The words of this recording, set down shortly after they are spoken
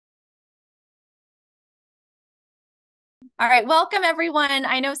All right, welcome everyone.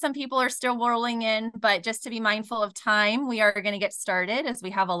 I know some people are still rolling in, but just to be mindful of time, we are going to get started as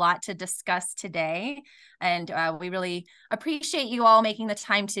we have a lot to discuss today. And we really appreciate you all making the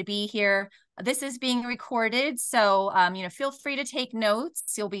time to be here. This is being recorded, so feel free to take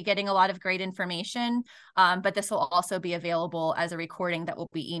notes. You'll be getting a lot of great information, but this will also be available as a recording that will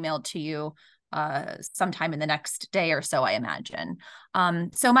be emailed to you sometime in the next day or so, I imagine.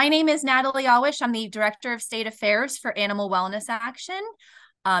 So my name is Natalie Ahwesh. I'm the Director of State Affairs for Animal Wellness Action.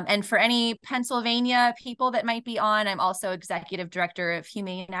 And for any Pennsylvania people that might be on, I'm also Executive Director of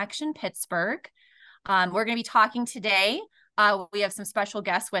Humane Action Pittsburgh. We're going to be talking today. We have some special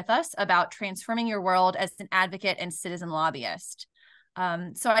guests with us about transforming your world as an advocate and citizen lobbyist.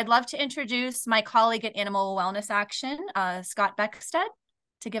 So I'd love to introduce my colleague at Animal Wellness Action, Scott Beckstead,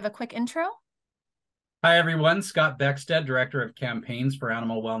 to give a quick intro. Hi, everyone. Scott Beckstead, Director of Campaigns for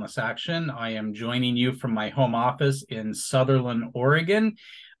Animal Wellness Action. I am joining you from my home office in Sutherland, Oregon.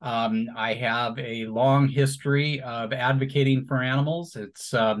 I have a long history of advocating for animals. It's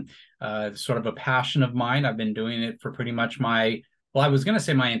sort of a passion of mine. I've been doing it for pretty much I was going to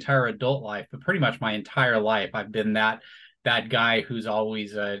say my entire adult life, but pretty much my entire life. I've been that guy who's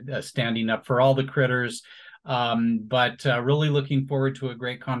always standing up for all the critters. But really looking forward to a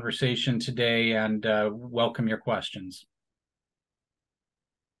great conversation today and welcome your questions.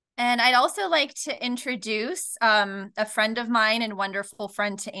 And I'd also like to introduce a friend of mine and wonderful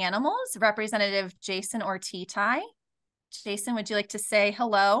friend to animals, Representative Jason Ortitay. Jason, would you like to say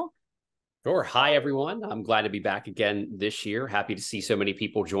hello? Sure. Hi, everyone. I'm glad to be back again this year. Happy to see so many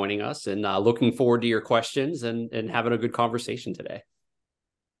people joining us and looking forward to your questions and having a good conversation today.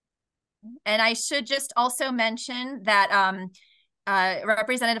 And I should just also mention that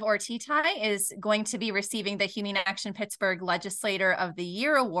Representative Ortitay is going to be receiving the Humane Action Pittsburgh Legislator of the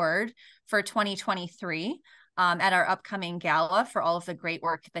Year Award for 2023 at our upcoming gala for all of the great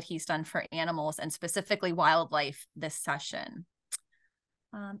work that he's done for animals and specifically wildlife this session.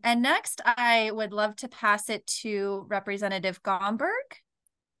 And next, I would love to pass it to Representative Gomberg.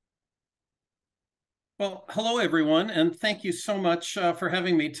 Well, hello, everyone, and thank you so much for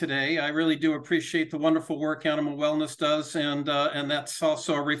having me today. I really do appreciate the wonderful work Animal Wellness does, and that's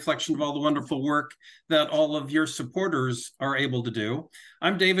also a reflection of all the wonderful work that all of your supporters are able to do.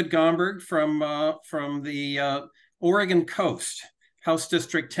 I'm David Gomberg from the Oregon Coast, House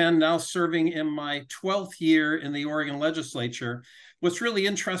District 10, now serving in my 12th year in the Oregon Legislature. What's really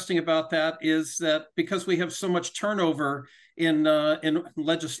interesting about that is that because we have so much turnover in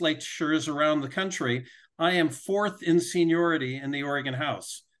legislatures around the country, I am fourth in seniority in the Oregon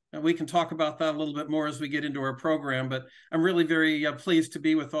House. And we can talk about that a little bit more as we get into our program, but I'm really very pleased to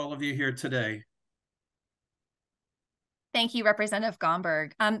be with all of you here today. Thank you, Representative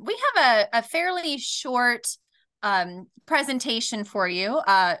Gomberg. We have a fairly short presentation for you.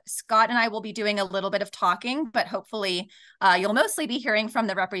 Scott and I will be doing a little bit of talking, but hopefully you'll mostly be hearing from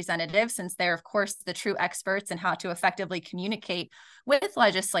the representatives since they're, of course, the true experts in how to effectively communicate with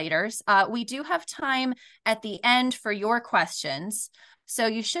legislators. We do have time at the end for your questions. So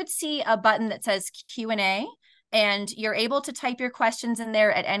you should see a button that says Q&A, and you're able to type your questions in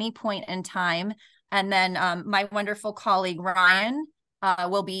there at any point in time. And then my wonderful colleague, Ryan,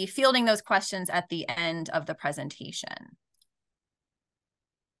 we'll be fielding those questions at the end of the presentation.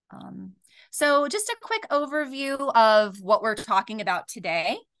 So just a quick overview of what we're talking about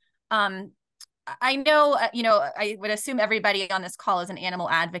today. I know, I would assume everybody on this call is an animal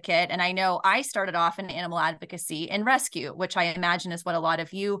advocate, and I know I started off in animal advocacy in rescue, which I imagine is what a lot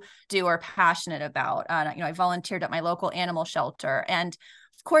of you do or are passionate about. I volunteered at my local animal shelter, and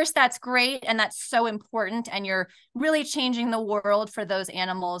of course, that's great, and that's so important, and you're really changing the world for those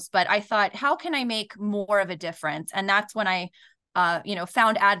animals. But I thought, how can I make more of a difference? And that's when I,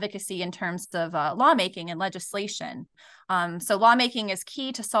 found advocacy in terms of lawmaking and legislation. So lawmaking is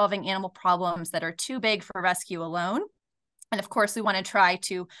key to solving animal problems that are too big for rescue alone. And of course, we want to try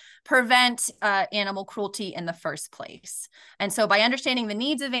to prevent animal cruelty in the first place. And so by understanding the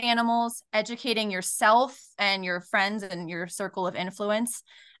needs of animals, educating yourself and your friends and your circle of influence,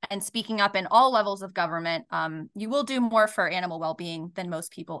 and speaking up in all levels of government, you will do more for animal well-being than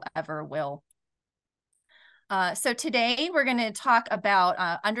most people ever will. So today we're going to talk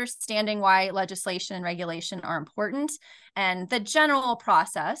about understanding why legislation and regulation are important and the general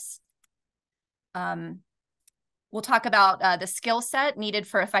process. We'll talk about the skill set needed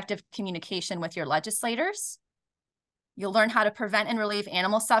for effective communication with your legislators. You'll learn how to prevent and relieve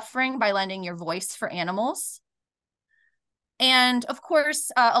animal suffering by lending your voice for animals. And of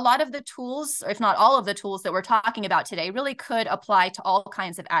course, a lot of the tools, if not all of the tools that we're talking about today, really could apply to all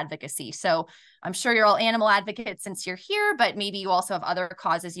kinds of advocacy. So I'm sure you're all animal advocates since you're here, but maybe you also have other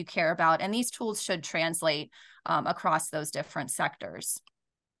causes you care about. And these tools should translate across those different sectors.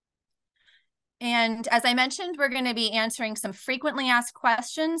 And as I mentioned, we're going to be answering some frequently asked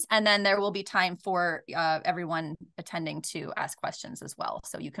questions, and then there will be time for everyone attending to ask questions as well.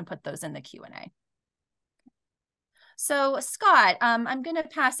 So you can put those in the Q&A. So Scott, I'm going to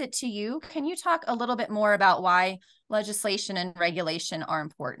pass it to you. Can you talk a little bit more about why legislation and regulation are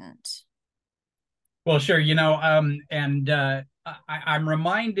important? Well, sure. I'm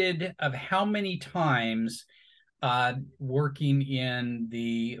reminded of how many times working in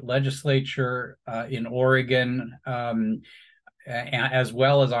the legislature in Oregon, as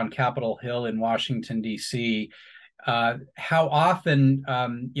well as on Capitol Hill in Washington, D.C., how often,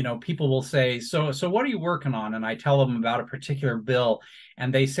 people will say, so what are you working on? And I tell them about a particular bill,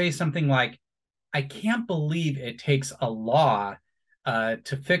 and they say something like, I can't believe it takes a law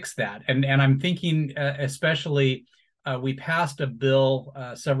to fix that. And I'm thinking, especially, we passed a bill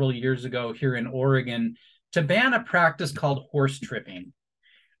several years ago here in Oregon to ban a practice called horse tripping.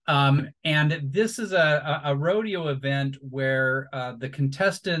 And this is a rodeo event where the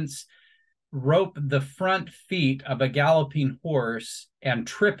contestants rope the front feet of a galloping horse and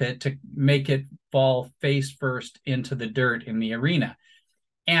trip it to make it fall face first into the dirt in the arena.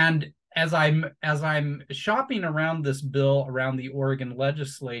 And as I'm shopping around this bill around the Oregon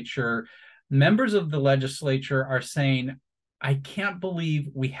legislature, members of the legislature are saying, I can't believe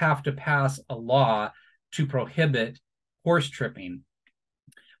we have to pass a law to prohibit horse tripping.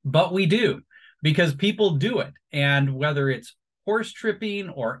 But we do, because people do it. And whether it's horse tripping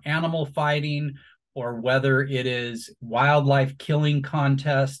or animal fighting, or whether it is wildlife killing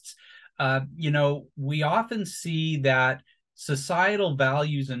contests, we often see that societal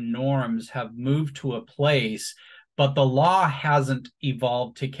values and norms have moved to a place, but the law hasn't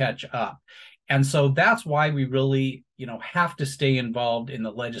evolved to catch up. And so that's why we really, have to stay involved in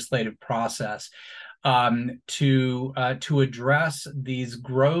the legislative process to address these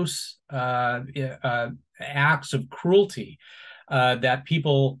gross acts of cruelty that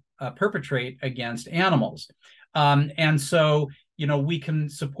people perpetrate against animals. And so, we can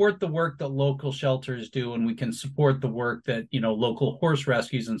support the work that local shelters do, and we can support the work that, local horse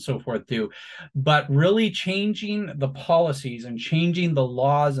rescues and so forth do. But really changing the policies and changing the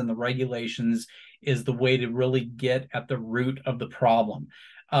laws and the regulations is the way to really get at the root of the problem.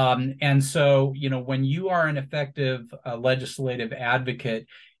 And so, when you are an effective legislative advocate,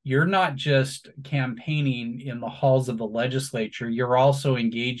 you're not just campaigning in the halls of the legislature, you're also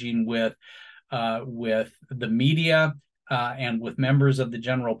engaging with the media and with members of the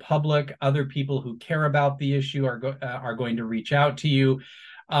general public. Other people who care about the issue are going to reach out to you.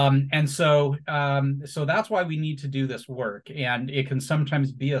 And so that's why we need to do this work. And it can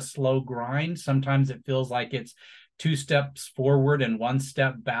sometimes be a slow grind. Sometimes it feels like it's 2 steps forward and 1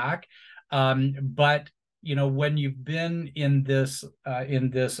 step back. But when you've been in this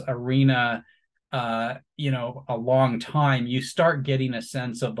arena, a long time, you start getting a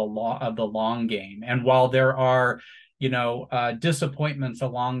sense of the long game. And while there are, disappointments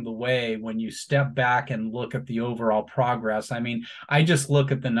along the way, when you step back and look at the overall progress, I mean, I just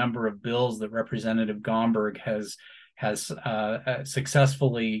look at the number of bills that Representative Gomberg has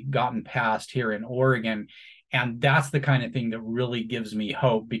successfully gotten passed here in Oregon. And that's the kind of thing that really gives me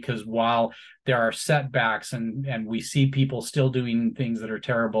hope, because while there are setbacks and we see people still doing things that are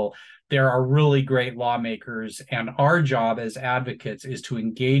terrible, there are really great lawmakers. And our job as advocates is to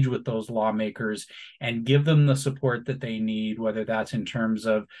engage with those lawmakers and give them the support that they need, whether that's in terms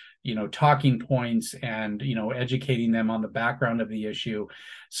of, talking points and, educating them on the background of the issue.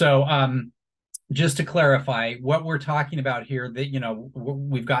 So, just to clarify what we're talking about here, that,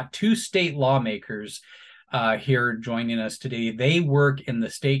 we've got 2 state lawmakers here joining us today. They work in the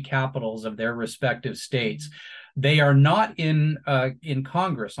state capitals of their respective states. They are not in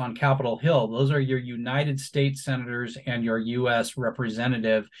Congress on Capitol Hill. Those are your United States senators and your U.S.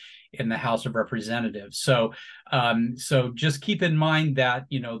 representative in the House of Representatives. So just keep in mind that,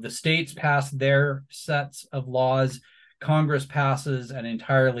 the states pass their sets of laws. Congress passes an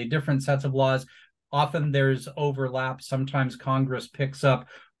entirely different sets of laws. Often there's overlap. Sometimes Congress picks up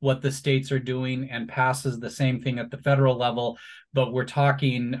what the states are doing and passes the same thing at the federal level. But we're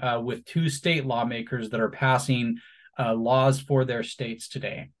talking with 2 state lawmakers that are passing laws for their states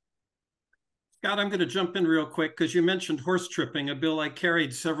today. Scott, I'm going to jump in real quick because you mentioned horse tripping, a bill I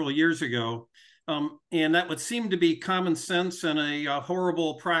carried several years ago. And that would seem to be common sense and a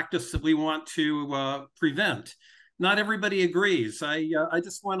horrible practice that we want to prevent. not everybody agrees. I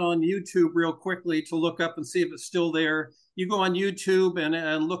just went on YouTube real quickly to look up and see if it's still there. You go on YouTube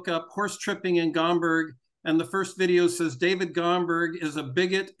and look up horse tripping in Gomberg, and the first video says David Gomberg is a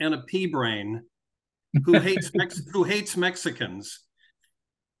bigot and a pea brain who hates Mexicans.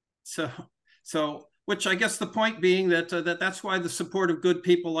 So which I guess the point being that that's why the support of good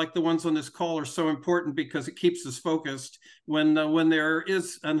people like the ones on this call are so important, because it keeps us focused when there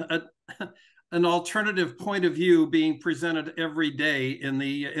is an alternative point of view being presented every day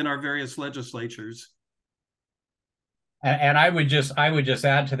in our various legislatures. And I would just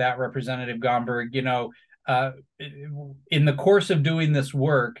add to that, Representative Gomberg, in the course of doing this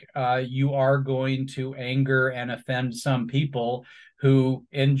work, you are going to anger and offend some people who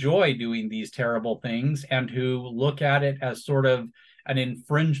enjoy doing these terrible things and who look at it as sort of an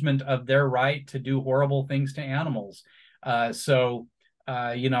infringement of their right to do horrible things to animals. I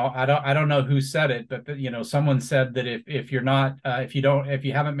don't know who said it, but someone said that if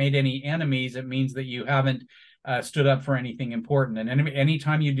you haven't made any enemies, it means that you haven't stood up for anything important. And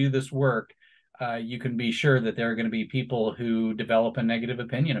anytime you do this work, you can be sure that there are going to be people who develop a negative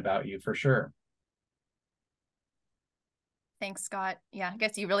opinion about you, for sure. Thanks, Scott. Yeah, I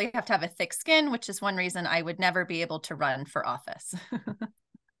guess you really have to have a thick skin, which is one reason I would never be able to run for office.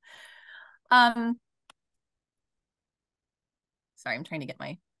 Sorry, I'm trying to get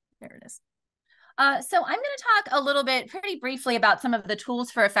there it is. So I'm going to talk a little bit pretty briefly about some of the tools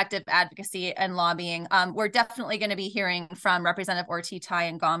for effective advocacy and lobbying. We're definitely going to be hearing from Representative Ortitay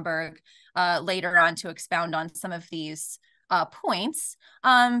and Gomberg later on to expound on some of these points.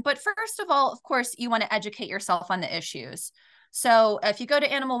 But first of all, of course, you want to educate yourself on the issues. So if you go to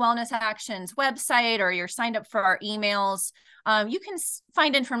Animal Wellness Action's website or you're signed up for our emails, you can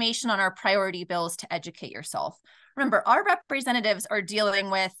find information on our priority bills to educate yourself. Remember, our representatives are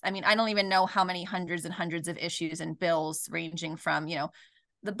dealing with, I don't even know how many hundreds and hundreds of issues and bills, ranging from,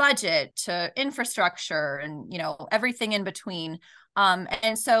 the budget to infrastructure and, everything in between.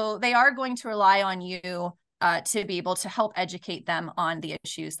 And so they are going to rely on you to be able to help educate them on the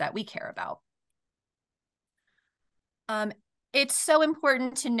issues that we care about. It's so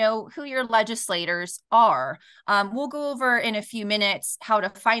important to know who your legislators are. We'll go over in a few minutes how to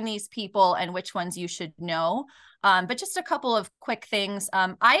find these people and which ones you should know. But just a couple of quick things.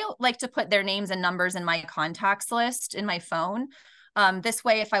 I like to put their names and numbers in my contacts list in my phone. This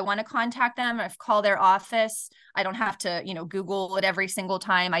way, if I want to contact them, if call their office, I don't have to, Google it every single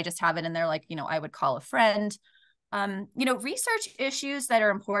time. I just have it in there, like, I would call a friend. Research issues that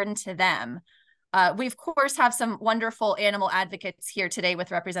are important to them. We, of course, have some wonderful animal advocates here today with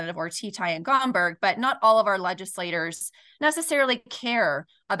Representative Ortitay and Gomberg, but not all of our legislators necessarily care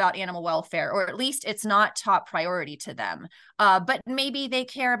about animal welfare, or at least it's not top priority to them. But maybe they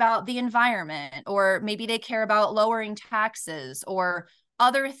care about the environment, or maybe they care about lowering taxes, or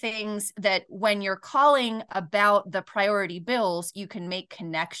other things that when you're calling about the priority bills, you can make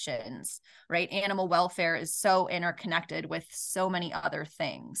connections, right? Animal welfare is so interconnected with so many other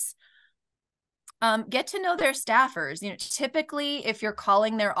things. Get to know their staffers. Typically, if you're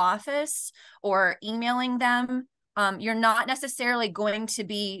calling their office or emailing them, you're not necessarily going to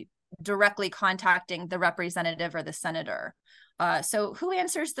be directly contacting the representative or the senator. So who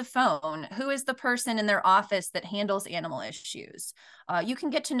answers the phone? Who is the person in their office that handles animal issues? You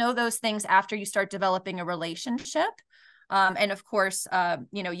can get to know those things after you start developing a relationship. And of course,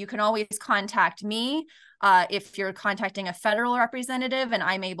 you can always contact me if you're contacting a federal representative, and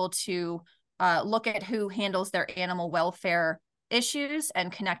I'm able to look at who handles their animal welfare issues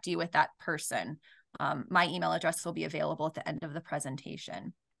and connect you with that person. My email address will be available at the end of the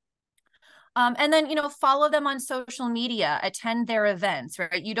presentation. And then, follow them on social media, attend their events,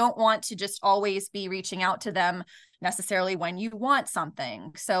 right? You don't want to just always be reaching out to them necessarily when you want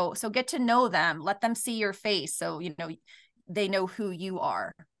something. So get to know them, let them see your face so, they know who you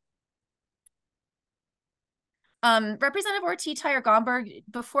are. Representative Ortitay or Gomberg,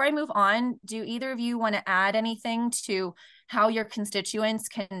 before I move on, do either of you want to add anything to how your constituents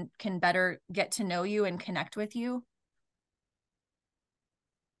can better get to know you and connect with you?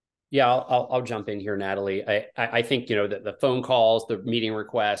 Yeah, I'll jump in here, Natalie. I think, the phone calls, the meeting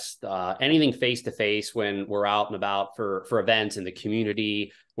requests, anything face-to-face when we're out and about for events in the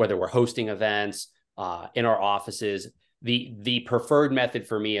community, whether we're hosting events in our offices, the preferred method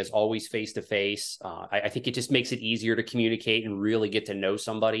for me is always face-to-face. I think it just makes it easier to communicate and really get to know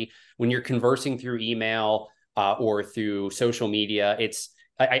somebody. When you're conversing through email or through social media,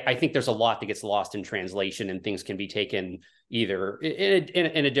 I think there's a lot that gets lost in translation, and things can be taken either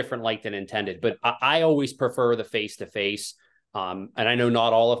in a different light than intended. But I always prefer the face-to-face. And I know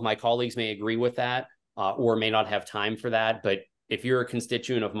not all of my colleagues may agree with that, or may not have time for that. But if you're a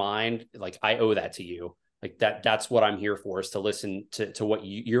constituent of mine, like I owe that to you. Like that's what I'm here for, is to listen to what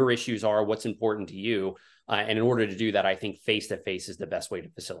your issues are, what's important to you. And in order to do that, I think face-to-face is the best way to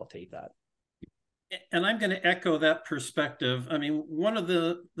facilitate that. And I'm going to echo that perspective. I mean, one of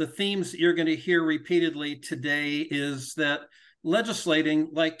the themes that you're going to hear repeatedly today is that legislating,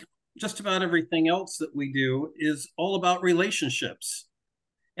 like just about everything else that we do, is all about relationships.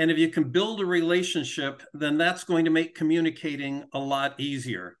 And if you can build a relationship, then that's going to make communicating a lot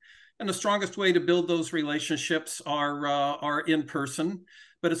easier. And the strongest way to build those relationships are in person.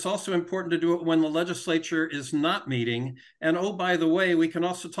 But it's also important to do it when the legislature is not meeting. And oh, by the way, we can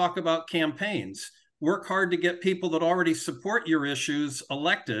also talk about campaigns. Work hard to get people that already support your issues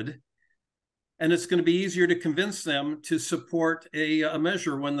elected. And it's going to be easier to convince them to support a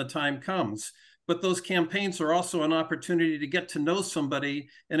measure when the time comes. But those campaigns are also an opportunity to get to know somebody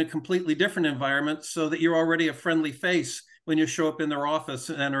in a completely different environment, so that you're already a friendly face when you show up in their office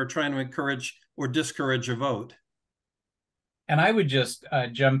and are trying to encourage or discourage a vote. And I would just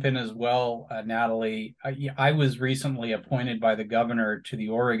jump in as well, Natalie. I was recently appointed by the governor to the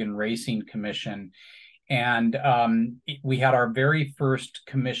Oregon Racing Commission, and we had our very first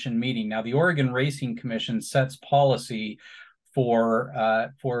commission meeting. Now, the Oregon Racing Commission sets policy for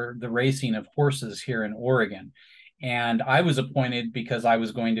the racing of horses here in Oregon. And I was appointed because I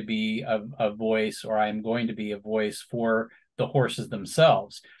was going to be a voice, or I am going to be a voice for the horses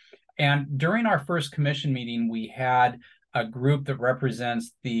themselves. And during our first commission meeting, we had a group that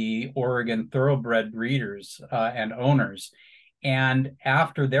represents the Oregon thoroughbred breeders and owners. And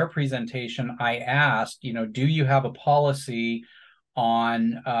after their presentation, I asked, do you have a policy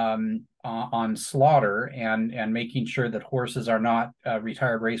on slaughter and making sure that horses are not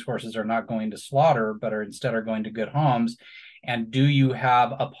retired race horses are not going to slaughter, but are instead going to good homes? And do you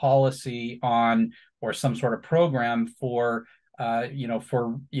have a policy on, or some sort of program for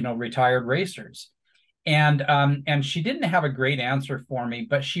retired racers? And she didn't have a great answer for me,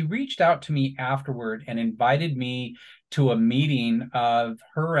 but she reached out to me afterward and invited me to a meeting of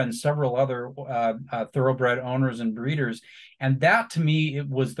her and several other thoroughbred owners and breeders. And that, to me, it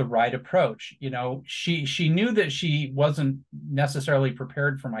was the right approach. She knew that she wasn't necessarily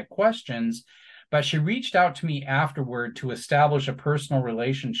prepared for my questions, but she reached out to me afterward to establish a personal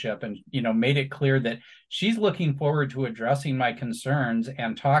relationship, and made it clear that she's looking forward to addressing my concerns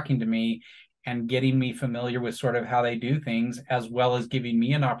and talking to me and getting me familiar with sort of how they do things, as well as giving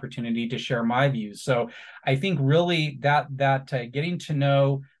me an opportunity to share my views. So I think really that getting to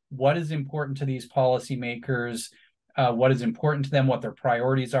know what is important to these policymakers, what is important to them, what their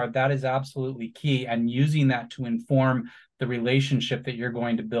priorities are, that is absolutely key, and using that to inform the relationship that you're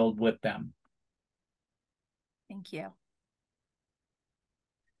going to build with them. Thank you.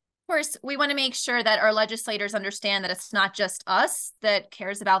 Of course, we want to make sure that our legislators understand that it's not just us that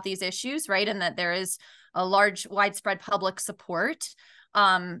cares about these issues, right? And that there is a large, widespread public support.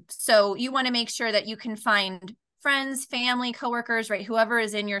 So you want to make sure that you can find friends, family, coworkers, right? Whoever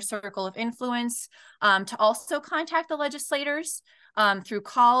is in your circle of influence, to also contact the legislators through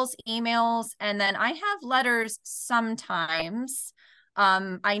calls, emails, and then I have letters sometimes.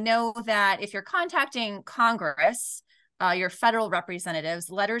 I know that if you're contacting Congress, your federal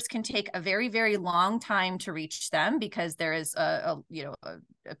representatives, letters can take a very, very long time to reach them, because there is a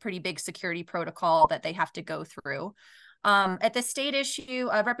pretty big security protocol that they have to go through. At the state issue,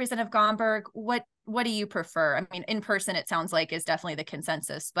 Representative Gomberg, what do you prefer? I mean, in person, it sounds like is definitely the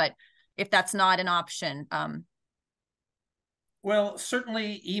consensus, but if that's not an option. Well,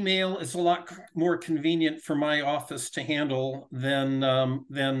 certainly email is a lot more convenient for my office to handle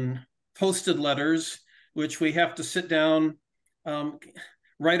than posted letters, which we have to sit down,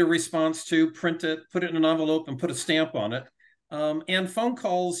 write a response to, print it, put it in an envelope, and put a stamp on it. And phone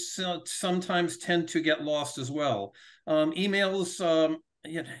calls sometimes tend to get lost as well. Emails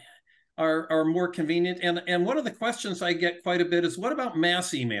are more convenient. And one of the questions I get quite a bit is, what about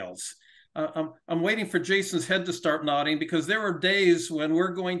mass emails? I'm waiting for Jason's head to start nodding, because there are days when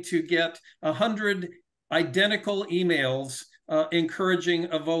we're going to get 100 identical emails encouraging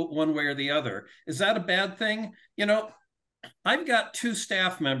a vote one way or the other. Is that a bad thing? I've got 2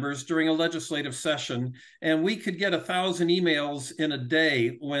 staff members during a legislative session, and we could get 1,000 emails in a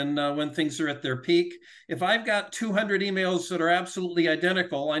day when things are at their peak. If I've got 200 emails that are absolutely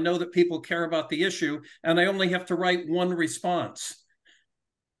identical, I know that people care about the issue, and I only have to write one response.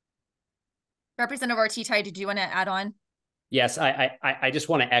 Representative Ortitay, did you want to add on? Yes, I just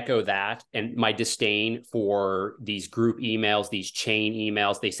want to echo that and my disdain for these group emails, these chain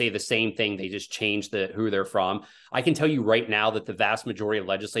emails. They say the same thing. They just change who they're from. I can tell you right now that the vast majority of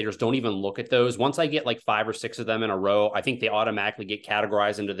legislators don't even look at those. Once I get like 5 or 6 of them in a row, I think they automatically get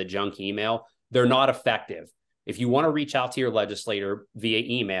categorized into the junk email. They're not effective. If you want to reach out to your legislator via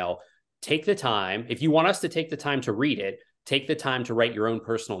email, take the time. If you want us to take the time to read it, take the time to write your own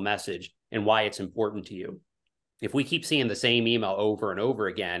personal message and why it's important to you. If we keep seeing the same email over and over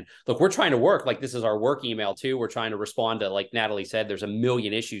again, look, we're trying to work, like this is our work email too. We're trying to respond to, like Natalie said, there's a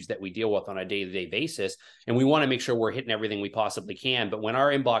million issues that we deal with on a day-to-day basis. And we want to make sure we're hitting everything we possibly can. But when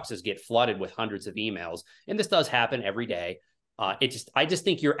our inboxes get flooded with hundreds of emails, and this does happen every day, I just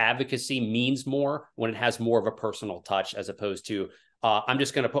think your advocacy means more when it has more of a personal touch, as opposed to, I'm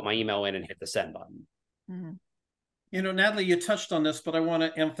just going to put my email in and hit the send button. Mm-hmm. You know, Natalie, you touched on this, but I want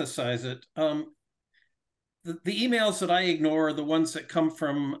to emphasize it. The emails that I ignore are the ones that come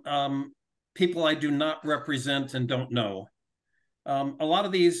from people I do not represent and don't know. A lot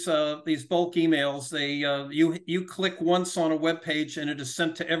of these bulk emails, you click once on a web page and it is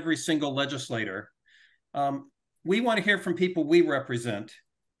sent to every single legislator. We want to hear from people we represent,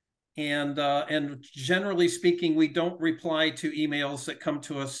 and generally speaking, we don't reply to emails that come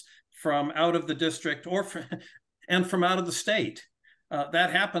to us from out of the district and from out of the state.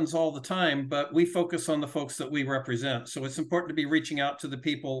 That happens all the time, but we focus on the folks that we represent. So it's important to be reaching out to the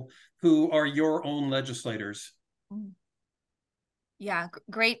people who are your own legislators. Yeah,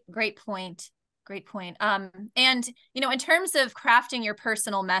 great point. Great point. And, you know, in terms of crafting your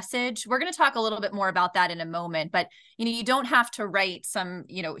personal message, we're going to talk a little bit more about that in a moment, but, you know, you don't have to write some,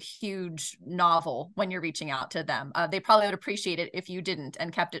 you know, huge novel when you're reaching out to them. They probably would appreciate it if you didn't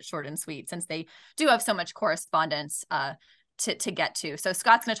and kept it short and sweet, since they do have so much correspondence to get to. So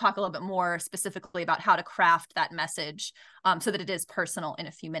Scott's going to talk a little bit more specifically about how to craft that message so that it is personal in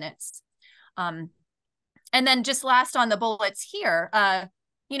a few minutes. And then just last on the bullets here,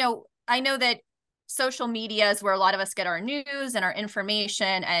 you know, I know that social media is where a lot of us get our news and our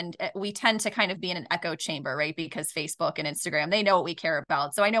information, and we tend to kind of be in an echo chamber, right? Because Facebook and Instagram, they know what we care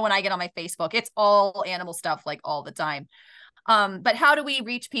about. So I know when I get on my Facebook, it's all animal stuff like all the time. But how do we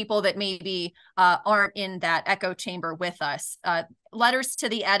reach people that maybe aren't in that echo chamber with us? Letters to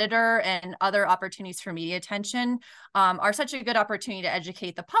the editor and other opportunities for media attention are such a good opportunity to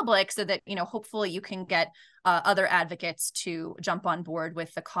educate the public, so that, you know, hopefully you can get other advocates to jump on board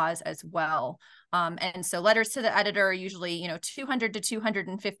with the cause as well. And so letters to the editor are usually, you know, 200 to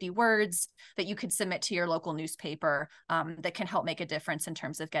 250 words that you could submit to your local newspaper that can help make a difference in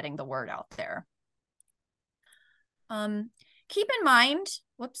terms of getting the word out there. Keep in mind,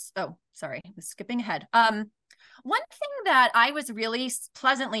 sorry, I was skipping ahead. One thing that I was really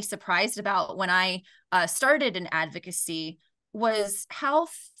pleasantly surprised about when I started in advocacy was how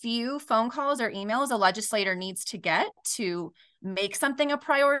few phone calls or emails a legislator needs to get to make something a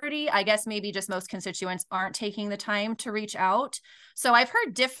priority. I guess maybe just most constituents aren't taking the time to reach out. So I've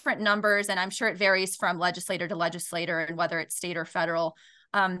heard different numbers, and I'm sure it varies from legislator to legislator and whether it's state or federal.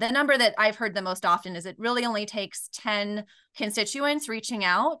 The number that I've heard the most often is it really only takes 10 constituents reaching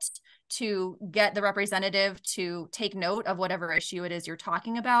out to get the representative to take note of whatever issue it is you're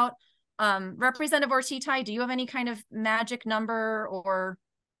talking about. Representative Ortitay, do you have any kind of magic number, or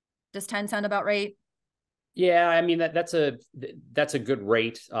does 10 sound about right? Yeah, I mean, that's a good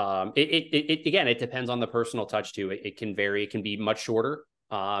rate. Again, it depends on the personal touch too. It can vary. It can be much shorter.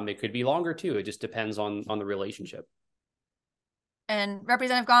 It could be longer too. It just depends on the relationship. And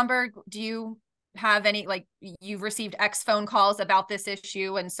Representative Gomberg, do you have any, like, you've received X phone calls about this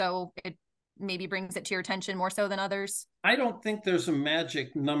issue, and so it maybe brings it to your attention more so than others? I don't think there's a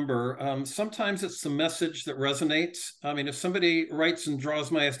magic number. Sometimes it's the message that resonates. I mean, if somebody writes and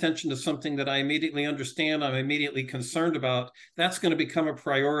draws my attention to something that I immediately understand, I'm immediately concerned about, that's going to become a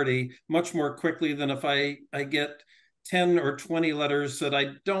priority much more quickly than if I get 10 or 20 letters that I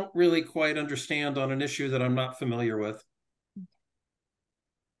don't really quite understand on an issue that I'm not familiar with.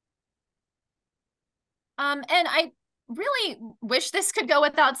 And I really wish this could go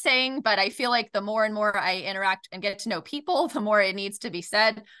without saying, but I feel like the more and more I interact and get to know people, the more it needs to be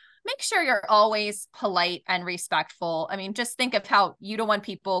said. Make sure you're always polite and respectful. I mean, just think of how you don't want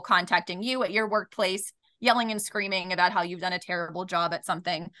people contacting you at your workplace, yelling and screaming about how you've done a terrible job at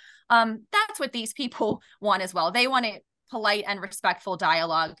something. That's what these people want as well. They want a polite and respectful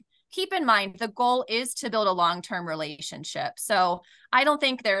dialogue. Keep in mind, the goal is to build a long-term relationship. So I don't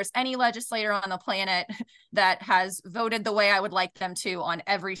think there's any legislator on the planet that has voted the way I would like them to on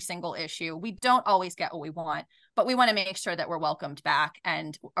every single issue. We don't always get what we want, but we want to make sure that we're welcomed back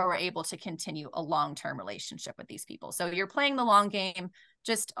and are able to continue a long-term relationship with these people. So you're playing the long game.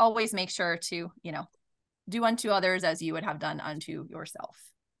 Just always make sure to, do unto others as you would have done unto yourself.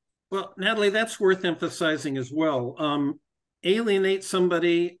 Well, Natalie, that's worth emphasizing as well. Alienate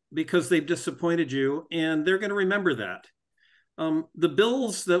somebody because they've disappointed you, and they're going to remember that. The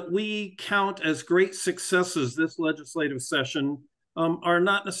bills that we count as great successes this legislative session are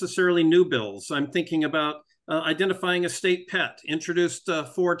not necessarily new bills. I'm thinking about identifying a state pet, introduced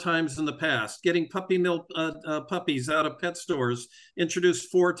 4 times in the past, getting puppy milk puppies out of pet stores,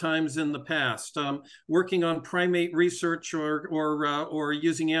 introduced 4 times in the past, working on primate research or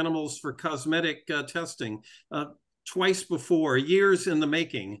using animals for cosmetic testing, twice before, years in the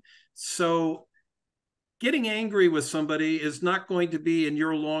making. So getting angry with somebody is not going to be in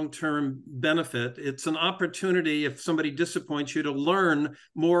your long-term benefit. It's an opportunity, if somebody disappoints you, to learn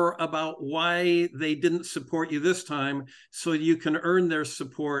more about why they didn't support you this time so you can earn their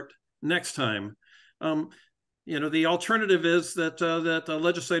support next time. The alternative is that a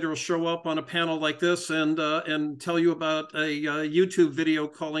legislator will show up on a panel like this and tell you about a YouTube video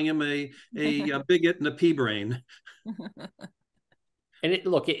calling him a bigot and a pea brain. And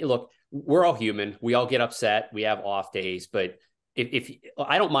look, we're all human. We all get upset. We have off days, but if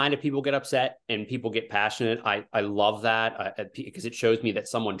I don't mind if people get upset and people get passionate. I love that because it shows me that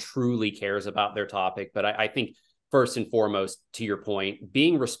someone truly cares about their topic. But I think first and foremost, to your point,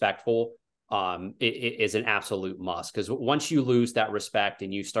 being respectful is an absolute must, because once you lose that respect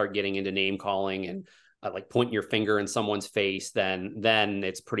and you start getting into name calling and like pointing your finger in someone's face, then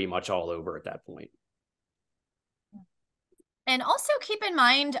it's pretty much all over at that point. And also keep in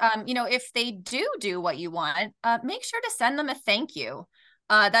mind, if they do what you want, make sure to send them a thank you.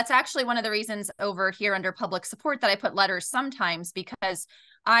 That's actually one of the reasons over here under public support that I put letters sometimes, because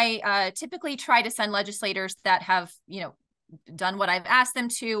I typically try to send legislators that have, done what I've asked them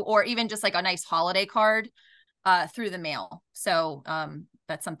to, or even just like a nice holiday card through the mail. So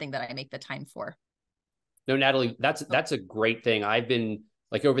that's something that I make the time for. No, Natalie, that's a great thing. I've been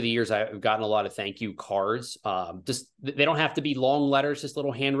like over the years, I've gotten a lot of thank you cards. Just they don't have to be long letters, just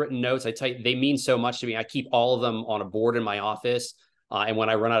little handwritten notes. I tell you, they mean so much to me. I keep all of them on a board in my office. And when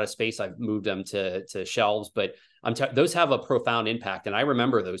I run out of space, I've moved them to shelves. But those have a profound impact. And I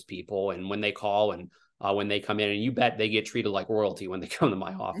remember those people. And when they call and when they come in, and you bet they get treated like royalty when they come to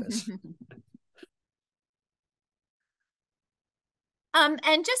my office.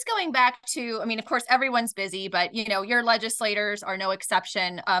 And just going back to, of course, everyone's busy, but, your legislators are no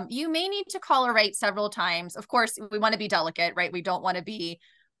exception. You may need to call or write several times. Of course, we want to be delicate, right? We don't want to be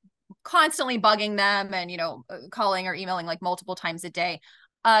constantly bugging them and, calling or emailing like multiple times a day.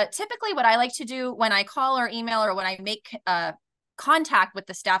 Typically, what I like to do when I call or email or when I make contact with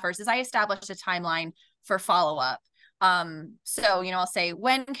the staffers is I establish a timeline for follow-up. So, I'll say,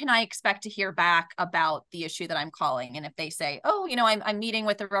 when can I expect to hear back about the issue that I'm calling? And if they say, oh, I'm meeting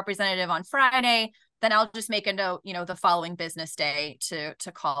with the representative on Friday, then I'll just make a note, the following business day to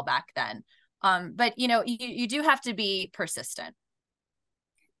call back then. But, you do have to be persistent.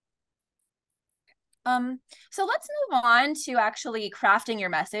 So let's move on to actually crafting your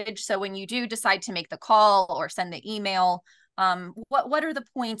message. So when you do decide to make the call or send the email, what are the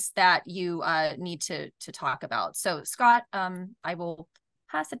points that you need to talk about? So Scott, I will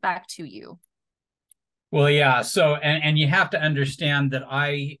pass it back to you. Well, yeah. So, and you have to understand that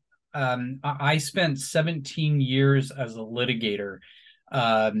I spent 17 years as a litigator,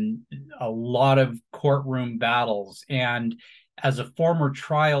 a lot of courtroom battles, and as a former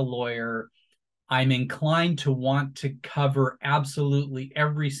trial lawyer, I'm inclined to want to cover absolutely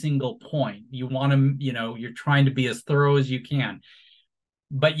every single point. You want to, you're trying to be as thorough as you can.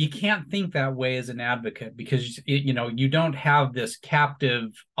 But you can't think that way as an advocate, because, you don't have this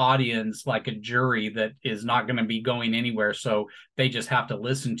captive audience like a jury that is not going to be going anywhere. So they just have to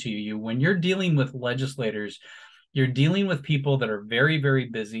listen to you. When you're dealing with legislators, you're dealing with people that are very, very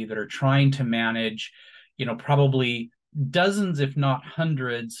busy, that are trying to manage, probably dozens, if not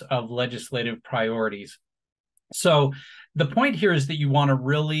hundreds, of legislative priorities. So the point here is that you want to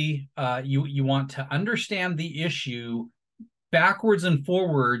really, you want to understand the issue backwards and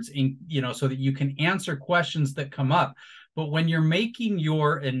forwards, in, so that you can answer questions that come up. But when you're making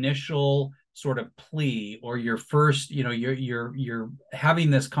your initial sort of plea, or your first, you're having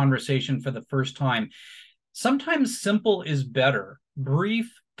this conversation for the first time, sometimes simple is better. Brief,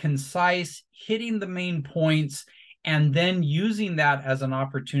 concise, hitting the main points, and then using that as an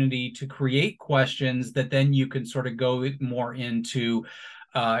opportunity to create questions that then you can sort of go more into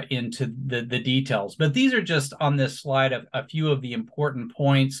the details. But these are just on this slide a few of the important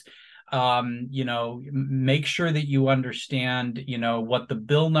points. Make sure that you understand, what the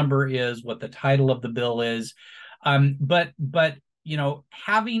bill number is, what the title of the bill is. But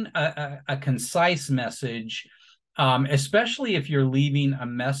having a concise message, especially if you're leaving a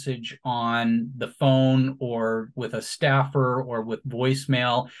message on the phone or with a staffer or with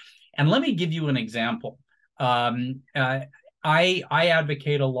voicemail. And let me give you an example. I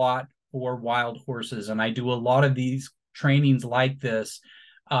advocate a lot for wild horses, and I do a lot of these trainings like this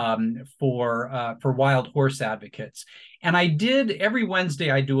for wild horse advocates. And every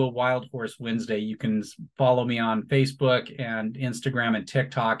Wednesday, I do a Wild Horse Wednesday. You can follow me on Facebook and Instagram and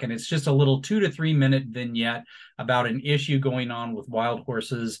TikTok. And it's just a little 2 to 3 minute vignette about an issue going on with wild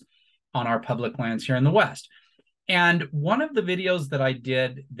horses on our public lands here in the West. And one of the videos that I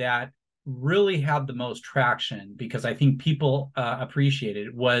did that really had the most traction, because I think people appreciated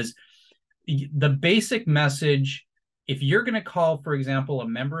it, was the basic message. If you're going to call, for example, a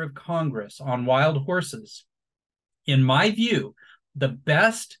member of Congress on wild horses, in my view, the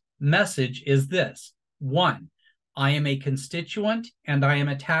best message is this. 1, I am a constituent and I am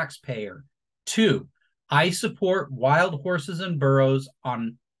a taxpayer. 2, I support wild horses and burros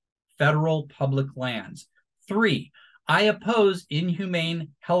on federal public lands. 3, I oppose inhumane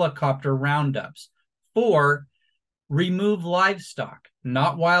helicopter roundups. 4, remove livestock,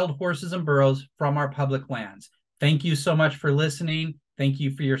 not wild horses and burros, from our public lands. Thank you so much for listening. Thank you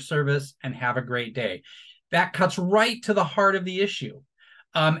for your service, and have a great day. That cuts right to the heart of the issue.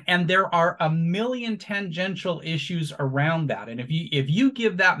 And there are a million tangential issues around that. And if you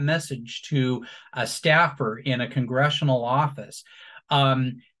give that message to a staffer in a congressional office,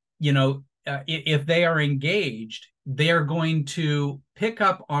 if they are engaged, they're going to pick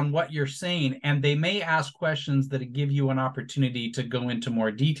up on what you're saying, and they may ask questions that give you an opportunity to go into more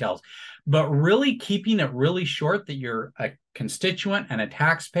details. But really keeping it really short, that you're a constituent and a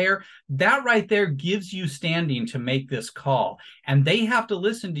taxpayer, that right there gives you standing to make this call. And they have to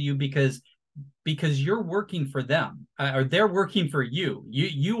listen to you because you're working for them, or they're working for you.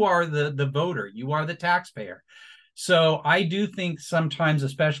 You are the voter, you are the taxpayer. So I do think sometimes,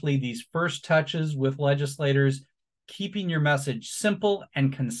 especially these first touches with legislators, keeping your message simple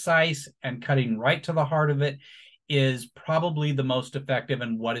and concise and cutting right to the heart of it is probably the most effective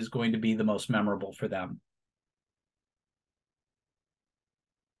and what is going to be the most memorable for them.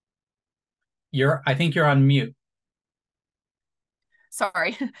 I think you're on mute.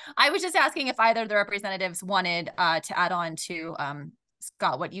 Sorry. I was just asking if either of the representatives wanted to add on to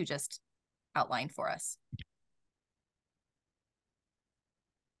Scott, what you just outlined for us.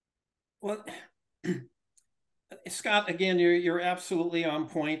 Well, Scott, again, you're absolutely on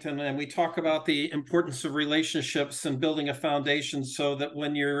point, and we talk about the importance of relationships and building a foundation so that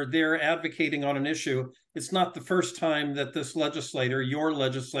when you're there advocating on an issue, it's not the first time that this legislator, your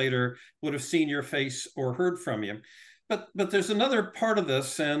legislator, would have seen your face or heard from you. But there's another part of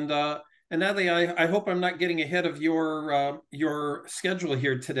this, and Natalie, I hope I'm not getting ahead of your schedule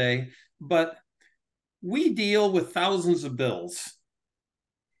here today, but we deal with thousands of bills.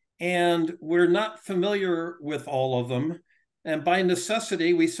 And we're not familiar with all of them. And by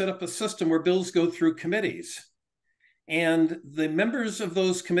necessity, we set up a system where bills go through committees. And the members of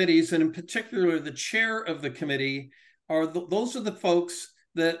those committees, and in particular, the chair of the committee, those are the folks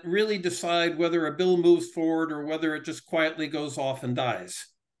that really decide whether a bill moves forward or whether it just quietly goes off and dies.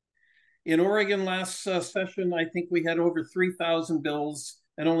 In Oregon last session, I think we had over 3,000 bills,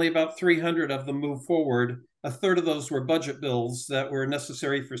 and only about 300 of them moved forward. A third of those were budget bills that were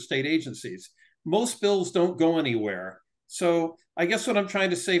necessary for state agencies. Most bills don't go anywhere. So I guess what I'm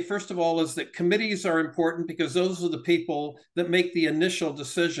trying to say, first of all, is that committees are important because those are the people that make the initial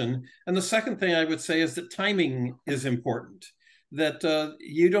decision. And the second thing I would say is that timing is important, that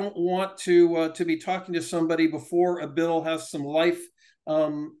you don't want to be talking to somebody before a bill has some life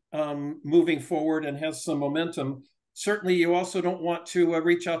moving forward and has some momentum. Certainly, you also don't want to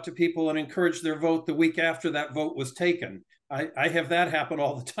reach out to people and encourage their vote the week after that vote was taken. I have that happen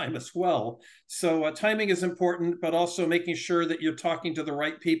all the time as well. So timing is important, but also making sure that you're talking to the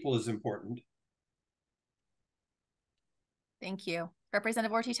right people is important. Thank you.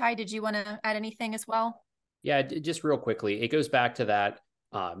 Representative Ortitay, did you want to add anything as well? Yeah, just real quickly. It goes back to that,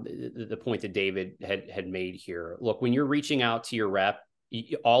 the point that David had made here. Look, when you're reaching out to your rep,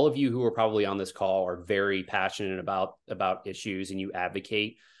 all of you who are probably on this call are very passionate about issues and you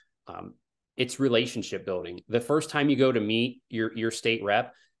advocate. It's relationship building. The first time you go to meet your state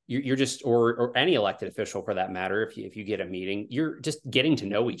rep, you're just, or any elected official for that matter, if you get a meeting, you're just getting to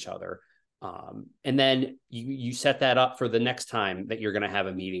know each other. And then you set that up for the next time that you're going to have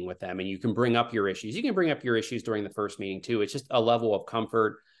a meeting with them, and you can bring up your issues. You can bring up your issues during the first meeting too. It's just a level of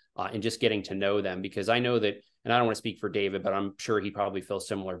comfort, and just getting to know them, because I know that, and I don't want to speak for David, but I'm sure he probably feels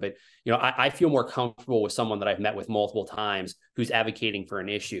similar. But, you know, I feel more comfortable with someone that I've met with multiple times who's advocating for an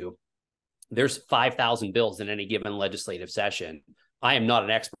issue. There's 5,000 bills in any given legislative session. I am not an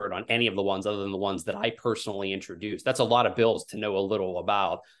expert on any of the ones other than the ones that I personally introduced. That's a lot of bills to know a little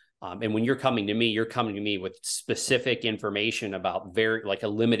about. And when you're coming to me with specific information about like a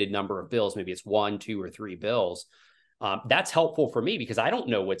limited number of bills, maybe it's 1, 2, or 3 bills. That's helpful for me because I don't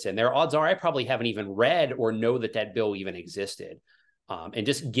know what's in there. Odds are I probably haven't even read or know that bill even existed. And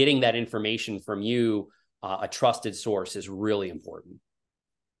just getting that information from you, a trusted source, is really important.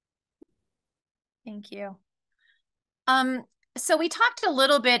 Thank you. So we talked a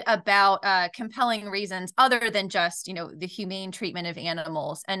little bit about compelling reasons other than just, you know, the humane treatment of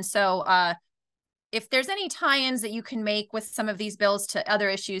animals. And so if there's any tie-ins that you can make with some of these bills to other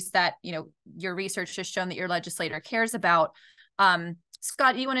issues that, you know, your research has shown that your legislator cares about.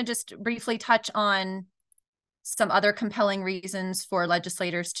 Scott, you want to just briefly touch on some other compelling reasons for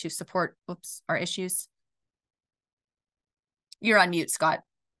legislators to support our issues? You're on mute, Scott.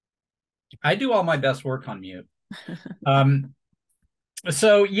 I do all my best work on mute.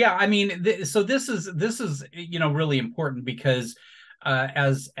 So yeah, I mean, so this is you know, really important because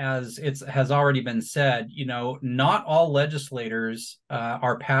as it has already been said, you know, not all legislators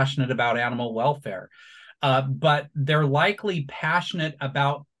are passionate about animal welfare, but they're likely passionate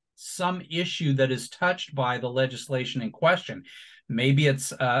about some issue that is touched by the legislation in question. Maybe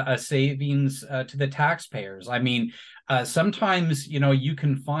it's a savings to the taxpayers. I mean, sometimes, you know, you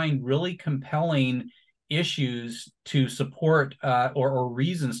can find really compelling issues to support or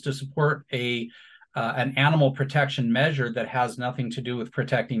reasons to support an animal protection measure that has nothing to do with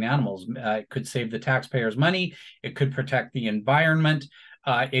protecting animals. It could save the taxpayers money. It could protect the environment.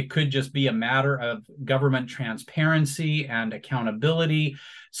 It could just be a matter of government transparency and accountability.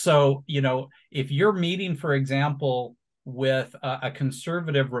 So, you know, if you're meeting, for example, with a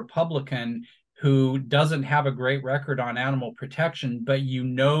conservative Republican who doesn't have a great record on animal protection, but you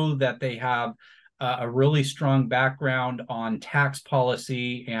know that they have a really strong background on tax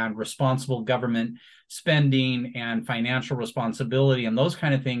policy and responsible government spending and financial responsibility and those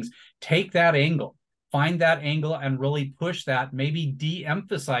kind of things, take that angle, find that angle and really push that, maybe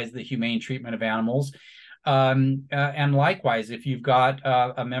de-emphasize the humane treatment of animals. And likewise, if you've got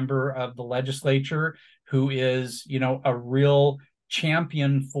a member of the legislature who is, you know, a real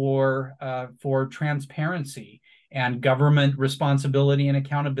champion for transparency and government responsibility and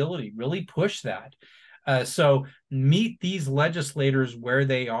accountability, really push that. So meet these legislators where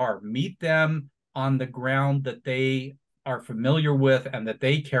they are. Meet them on the ground that they are familiar with and that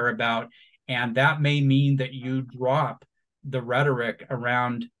they care about. And that may mean that you drop the rhetoric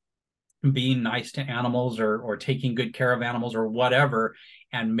around being nice to animals or taking good care of animals or whatever,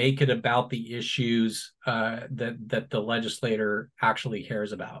 and make it about the issues that the legislator actually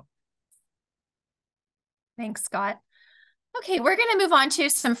cares about. Thanks, Scott. Okay, we're going to move on to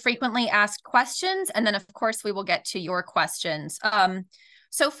some frequently asked questions, and then, of course, we will get to your questions.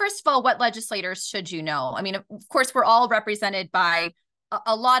 So first of all, what legislators should you know? I mean, of course, we're all represented by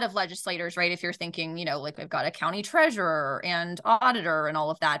a lot of legislators, right? If you're thinking, you know, like we've got a county treasurer and auditor and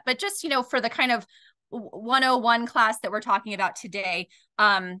all of that. But just, you know, for the kind of 101 class that we're talking about today,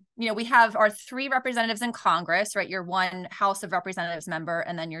 you know, we have our 3 representatives in Congress, right? Your 1 House of Representatives member,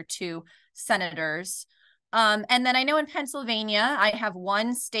 and then your 2 senators. And then I know in Pennsylvania, I have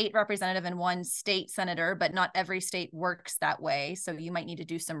 1 state representative and 1 state senator, but not every state works that way. So you might need to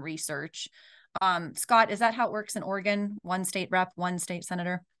do some research. Scott, is that how it works in Oregon? 1 state rep, 1 state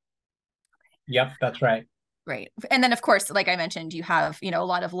senator? Yep, that's right. Great. And then, of course, like I mentioned, you have, you know, a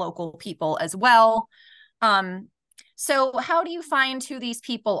lot of local people as well. So how do you find who these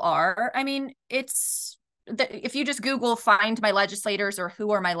people are? I mean, if you just Google find my legislators or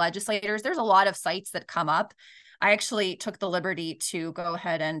who are my legislators, there's a lot of sites that come up. I actually took the liberty to go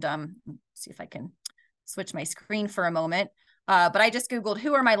ahead and see if I can switch my screen for a moment. But I just Googled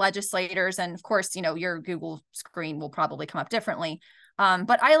who are my legislators. And of course, you know, your Google screen will probably come up differently.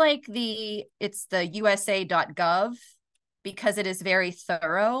 But I like it's the USA.gov because it is very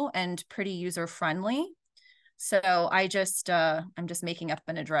thorough and pretty user friendly. So I'm just making up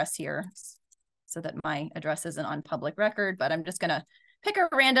an address here so that my address isn't on public record, but I'm just gonna pick a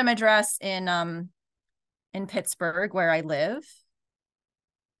random address in Pittsburgh where I live.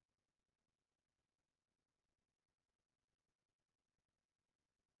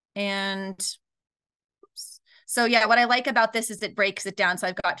 And so yeah, what I like about this is it breaks it down. So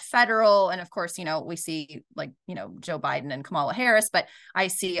I've got federal, and of course, you know, we see like, you know, Joe Biden and Kamala Harris, but I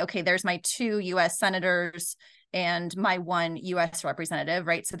see, okay, there's my 2 US senators and my one U.S. representative,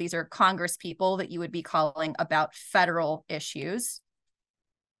 right? So these are Congress people that you would be calling about federal issues.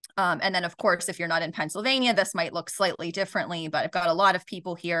 And then, of course, if you're not in Pennsylvania, this might look slightly differently, but I've got a lot of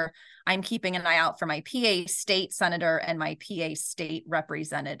people here. I'm keeping an eye out for my PA state senator and my PA state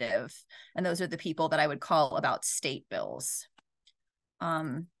representative. And those are the people that I would call about state bills.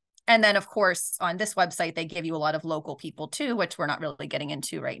 And then, of course, on this website, they give you a lot of local people too, which we're not really getting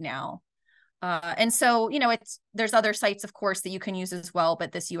into right now. And so, you know, there's other sites, of course, that you can use as well,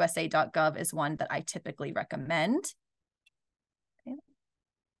 but this USA.gov is one that I typically recommend.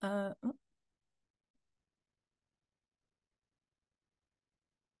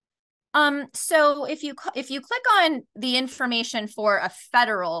 So if you click on the information for a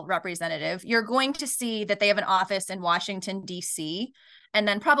federal representative, you're going to see that they have an office in Washington, D.C., and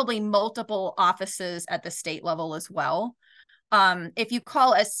then probably multiple offices at the state level as well. If you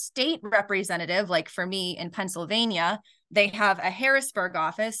call a state representative, like for me in Pennsylvania, they have a Harrisburg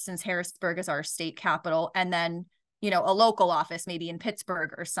office, since Harrisburg is our state capital, and then, you know, a local office maybe in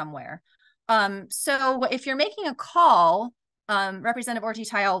Pittsburgh or somewhere. So if you're making a call, Representative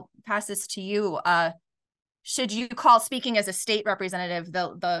Ortitay, I'll pass this to you. Should you call, speaking as a state representative,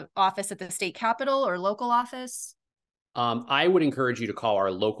 the office at the state capitol or local office? I would encourage you to call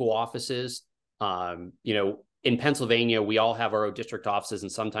our local offices. You know, in Pennsylvania, we all have our own district offices,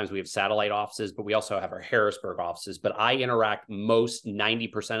 and sometimes we have satellite offices, but we also have our Harrisburg offices. But I interact most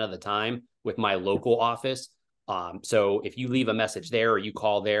 90% of the time with my local office. So if you leave a message there or you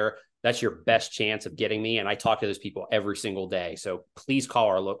call there, that's your best chance of getting me. And I talk to those people every single day. So please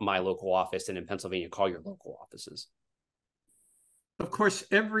call my local office, and in Pennsylvania, call your local offices. Of course,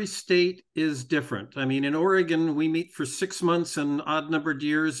 every state is different. I mean, in Oregon, we meet for 6 months in odd-numbered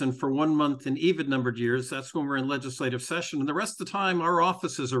years and for 1 month in even-numbered years. That's when we're in legislative session. And the rest of the time, our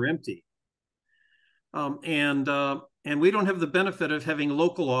offices are empty. And we don't have the benefit of having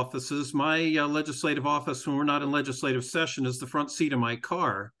local offices. My legislative office, when we're not in legislative session, is the front seat of my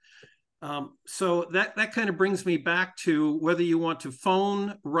car. So that kind of brings me back to whether you want to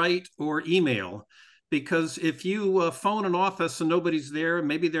phone, write, or email. Because if you phone an office and nobody's there,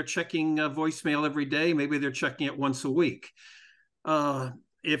 maybe they're checking voicemail every day, maybe they're checking it once a week.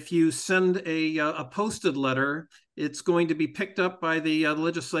 If you send a posted letter, it's going to be picked up by the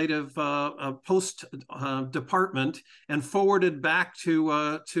legislative post department and forwarded back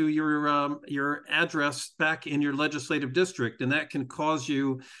to your address back in your legislative district, and that can cause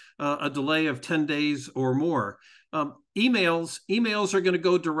you a delay of 10 days or more. Emails are going to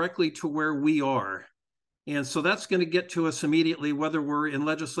go directly to where we are. And so that's going to get to us immediately, whether we're in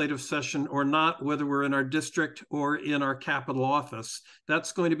legislative session or not, whether we're in our district or in our capital office.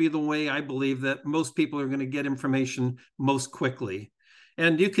 That's going to be the way I believe that most people are going to get information most quickly.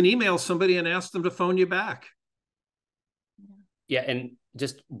 And you can email somebody and ask them to phone you back. Yeah, and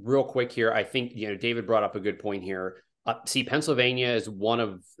just real quick here, I think, you know, David brought up a good point here. See, Pennsylvania is one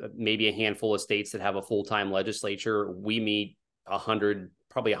of maybe a handful of states that have a full-time legislature. We meet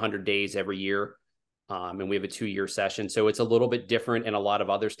probably 100 days every year. And we have a 2-year session. So it's a little bit different in a lot of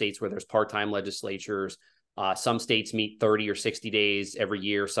other states where there's part-time legislatures. Some states meet 30 or 60 days every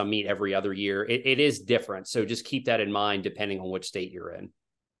year. Some meet every other year. It is different. So just keep that in mind depending on which state you're in.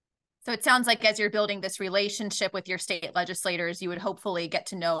 So it sounds like as you're building this relationship with your state legislators, you would hopefully get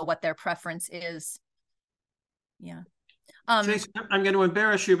to know what their preference is. Yeah. Jason, I'm going to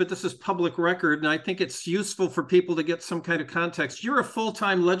embarrass you, but this is public record, and I think it's useful for people to get some kind of context. You're a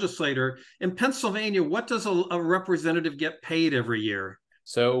full-time legislator. In Pennsylvania, what does a representative get paid every year?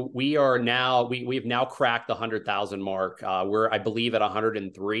 So we are now, we've now cracked the 100,000 mark. We're, I believe, at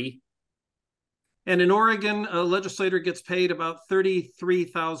 103. And in Oregon, a legislator gets paid about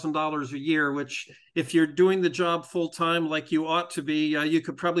 $33,000 a year, which if you're doing the job full-time like you ought to be, you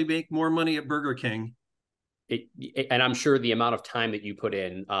could probably make more money at Burger King. And I'm sure the amount of time that you put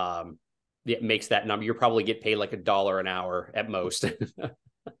in, it makes that number. You probably get paid like $1 an hour at most.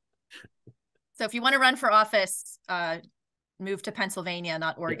 So if you want to run for office, move to Pennsylvania,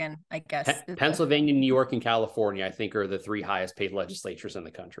 not Oregon, I guess. Pennsylvania, New York, and California, I think, are the 3 highest paid legislatures in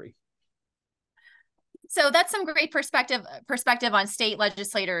the country. So that's some great perspective on state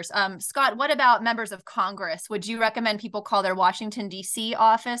legislators. Scott, what about members of Congress? Would you recommend people call their Washington, D.C.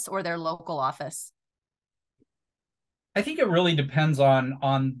 office or their local office? I think it really depends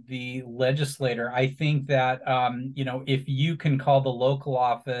on the legislator. I think that, you know, if you can call the local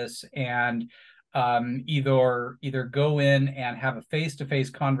office and either go in and have a face-to-face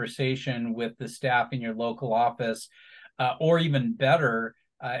conversation with the staff in your local office, or even better,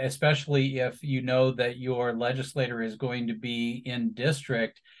 especially if you know that your legislator is going to be in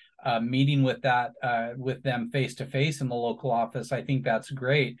district, meeting with them face to face in the local office, I think that's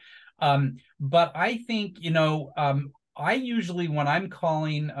great. But I think, I usually, when I'm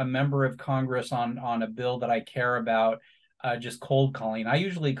calling a member of Congress on a bill that I care about, just cold calling, I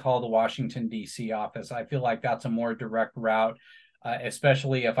usually call the Washington, D.C. office. I feel like that's a more direct route,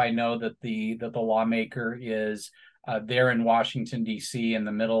 especially if I know that the lawmaker is there in Washington, D.C. in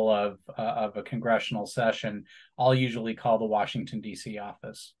the middle of a congressional session. I'll usually call the Washington, D.C.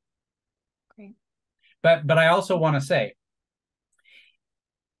 office. Great. But I also want to say,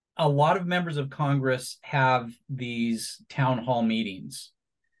 a lot of members of Congress have these town hall meetings,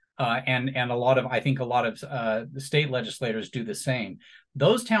 and I think a lot of the state legislators do the same.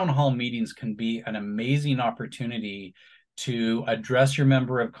 Those town hall meetings can be an amazing opportunity to address your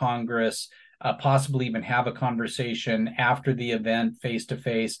member of Congress, possibly even have a conversation after the event face to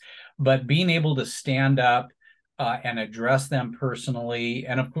face, but being able to stand up and address them personally.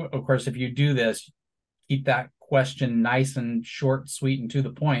 And of course, if you do this, keep that question nice and short, sweet, and to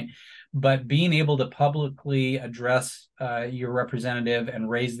the point. But being able to publicly address your representative and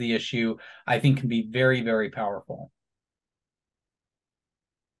raise the issue, I think, can be very, very powerful.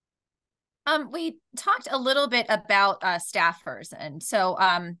 We talked a little bit about staffers, and so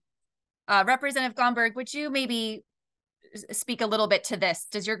Representative Gomberg, would you maybe speak a little bit to this?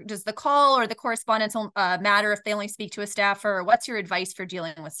 Does the call or the correspondence matter if they only speak to a staffer? Or what's your advice for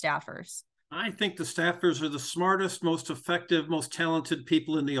dealing with staffers? I think the staffers are the smartest, most effective, most talented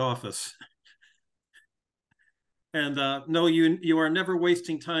people in the office. And no, you are never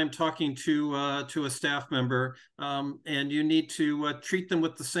wasting time talking to a staff member, and you need to treat them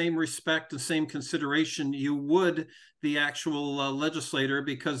with the same respect and same consideration you would the actual legislator,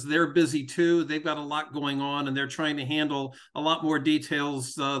 because they're busy too. They've got a lot going on, and they're trying to handle a lot more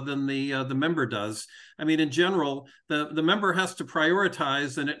details than the member does. I mean, in general, the member has to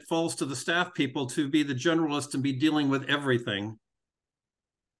prioritize, and it falls to the staff people to be the generalist and be dealing with everything.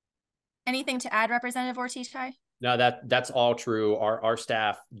 Anything to add, Representative Ortitay? No, that's all true. Our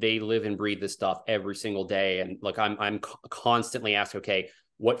staff, they live and breathe this stuff every single day. And look, I'm constantly asked, okay,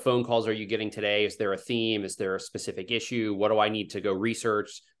 what phone calls are you getting today? Is there a theme? Is there a specific issue? What do I need to go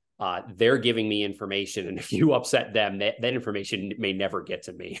research? They're giving me information, and if you upset them, that information may never get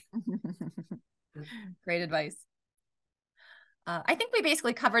to me. Great advice. I think we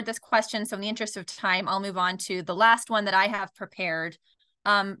basically covered this question. So in the interest of time, I'll move on to the last one that I have prepared.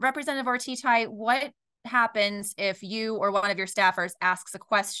 Representative Ortitay, what happens if you or one of your staffers ask a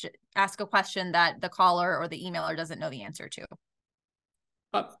question that the caller or the emailer doesn't know the answer to?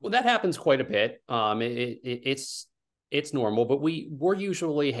 Well, that happens quite a bit. It's normal, but we're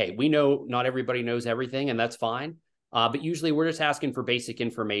usually, hey, we know not everybody knows everything, and that's fine. But usually we're just asking for basic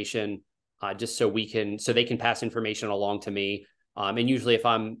information, just so they can pass information along to me. And usually if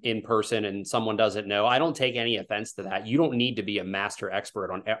I'm in person and someone doesn't know, I don't take any offense to that. You don't need to be a master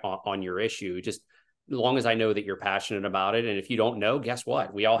expert on your issue. Just as long as I know that you're passionate about it. And if you don't know, guess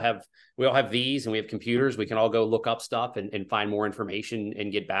what? We all have these, and we have computers. We can all go look up stuff and find more information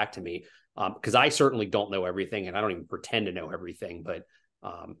and get back to me. Because I certainly don't know everything, and I don't even pretend to know everything. But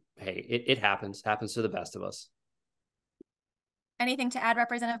hey, it happens to the best of us. Anything to add,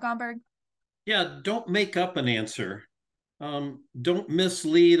 Representative Gomberg? Yeah, don't make up an answer. Don't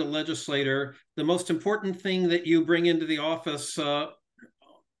mislead a legislator. The most important thing that you bring into the office,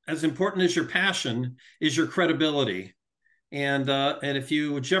 as important as your passion, is your credibility. And if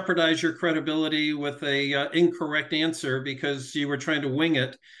you jeopardize your credibility with a incorrect answer because you were trying to wing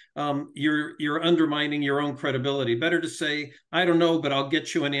it, you're undermining your own credibility. Better to say, I don't know, but I'll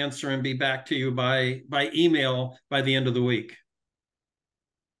get you an answer and be back to you by email by the end of the week.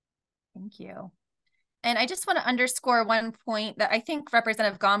 Thank you. And I just want to underscore one point that I think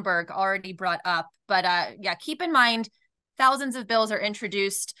Representative Gomberg already brought up, but yeah, keep in mind, thousands of bills are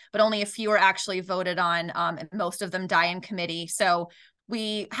introduced, but only a few are actually voted on. And most of them die in committee. So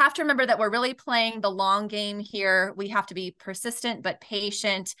we have to remember that we're really playing the long game here. We have to be persistent but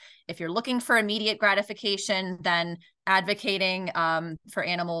patient. If you're looking for immediate gratification, then advocating for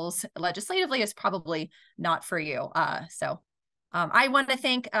animals legislatively is probably not for you. I want to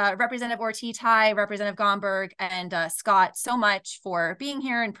thank Representative Ortitay, Representative Gomberg, and Scott so much for being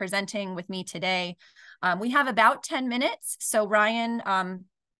here and presenting with me today. We have about 10 minutes. So Ryan,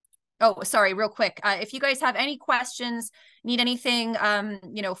 real quick. If you guys have any questions, need anything,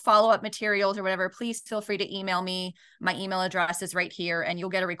 follow-up materials or whatever, please feel free to email me. My email address is right here, and you'll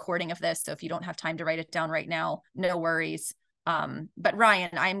get a recording of this. So if you don't have time to write it down right now, no worries. But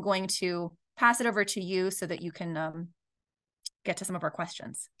Ryan, I'm going to pass it over to you so that you can get to some of our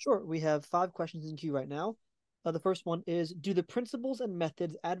questions. Sure. We have 5 questions in queue right now. The first one is, do the principles and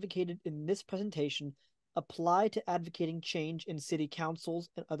methods advocated in this presentation apply to advocating change in city councils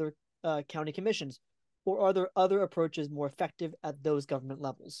and other county commissions, or are there other approaches more effective at those government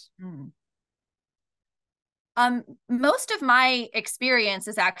levels? Most of my experience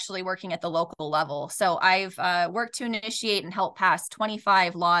is actually working at the local level. So I've worked to initiate and help pass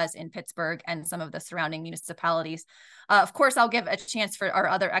 25 laws in Pittsburgh and some of the surrounding municipalities. Of course, I'll give a chance for our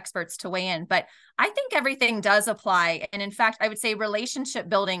other experts to weigh in, but I think everything does apply. And in fact, I would say relationship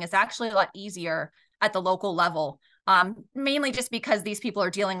building is actually a lot easier at the local level, mainly just because these people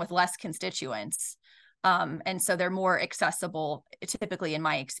are dealing with less constituents. And so they're more accessible, typically in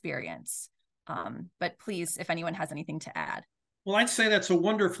my experience. But please, if anyone has anything to add. Well, I'd say that's a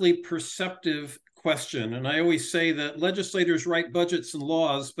wonderfully perceptive question. And I always say that legislators write budgets and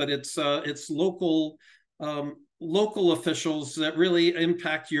laws, but it's local officials that really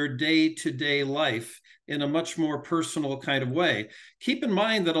impact your day-to-day life in a much more personal kind of way. Keep in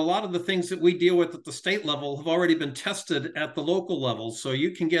mind that a lot of the things that we deal with at the state level have already been tested at the local level. So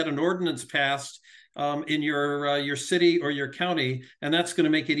you can get an ordinance passed in your city or your county, and that's going to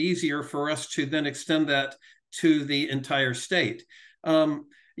make it easier for us to then extend that to the entire state.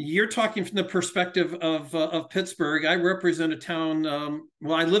 You're talking from the perspective of Pittsburgh. I represent a town,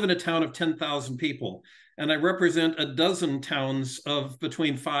 I live in a town of 10,000 people, and I represent a dozen towns of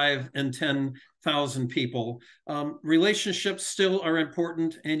between 5 and 10,000 people. Relationships still are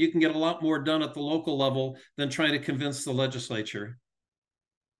important, and you can get a lot more done at the local level than trying to convince the legislature.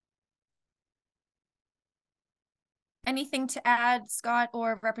 Anything to add, Scott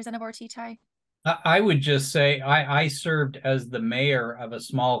or Representative Ortitay? I would just say I served as the mayor of a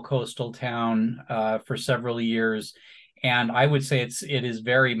small coastal town for several years, and I would say it is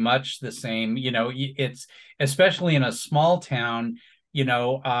very much the same. You know, it's especially in a small town. You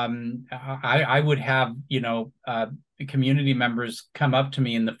know, I would have community members come up to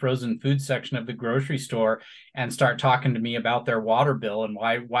me in the frozen food section of the grocery store and start talking to me about their water bill and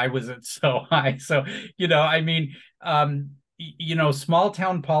why was it so high. So I mean. Small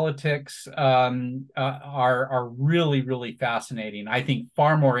town politics are really, really fascinating. I think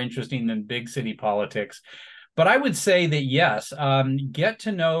far more interesting than big city politics. But I would say that, yes, get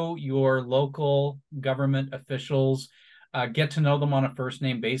to know your local government officials, get to know them on a first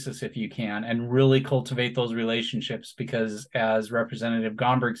name basis if you can, and really cultivate those relationships because, as Representative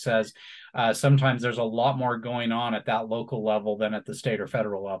Gomberg says, sometimes there's a lot more going on at that local level than at the state or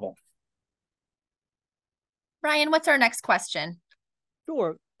federal level. Ryan, what's our next question?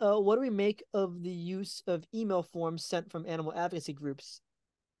 Sure. What do we make of the use of email forms sent from animal advocacy groups?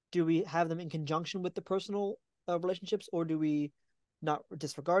 Do we have them in conjunction with the personal relationships, or do we not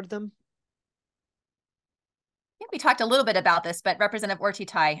disregard them? I think we talked a little bit about this, but Representative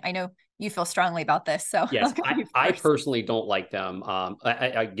Ortitay, I know you feel strongly about this. So yes, I personally don't like them.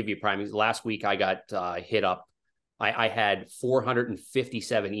 I give you a prime example. Last week I got hit up. I had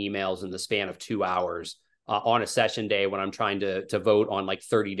 457 emails in the span of 2 hours. On a session day when I'm trying to vote on like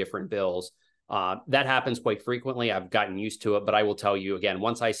 30 different bills. That happens quite frequently. I've gotten used to it, but I will tell you again,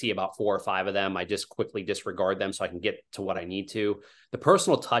 once I see about 4 or 5 of them, I just quickly disregard them so I can get to what I need to. The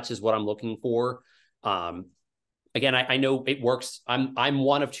personal touch is what I'm looking for. Again, I know it works. I'm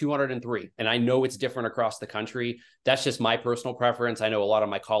one of 203, and I know it's different across the country. That's just my personal preference. I know a lot of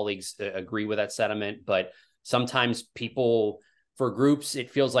my colleagues agree with that sentiment, but sometimes people, for groups,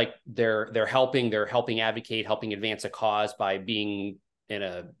 it feels like they're helping advocate, helping advance a cause by being in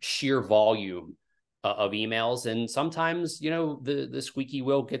a sheer volume of emails. And sometimes, the squeaky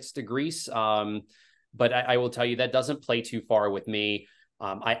wheel gets the grease. But I will tell you that doesn't play too far with me.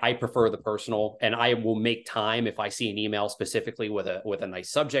 I prefer the personal, and I will make time if I see an email specifically with a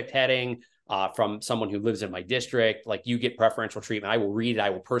nice subject heading from someone who lives in my district. Like, you get preferential treatment. I will read it. I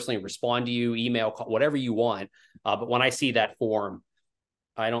will personally respond to you, email, call, whatever you want. But when I see that form,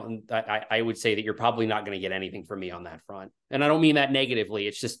 I would say that you're probably not going to get anything from me on that front. And I don't mean that negatively.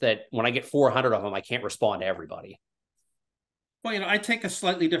 It's just that when I get 400 of them, I can't respond to everybody. Well, I take a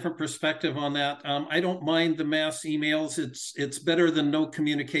slightly different perspective on that. I don't mind the mass emails. It's better than no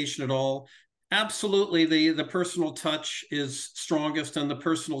communication at all. Absolutely, the personal touch is strongest and the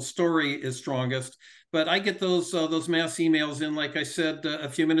personal story is strongest. But I get those mass emails in, like I said a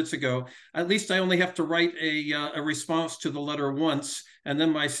few minutes ago. At least I only have to write a response to the letter once, and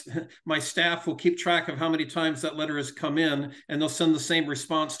then my staff will keep track of how many times that letter has come in, and they'll send the same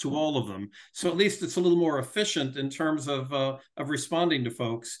response to all of them. So at least it's a little more efficient in terms of responding to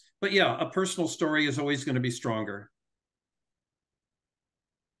folks. But yeah, a personal story is always going to be stronger.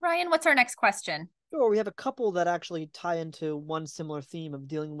 Ryan, what's our next question? Sure, we have a couple that actually tie into one similar theme of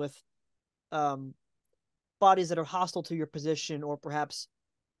dealing with bodies that are hostile to your position, or perhaps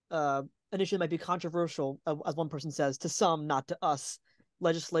an issue that might be controversial, as one person says, to some, not to us,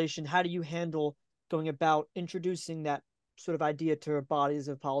 legislation, how do you handle going about introducing that sort of idea to bodies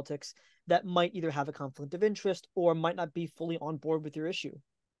of politics that might either have a conflict of interest or might not be fully on board with your issue?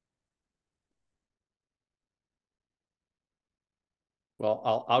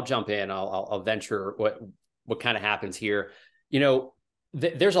 Well, I'll jump in. I'll venture what kind of happens here.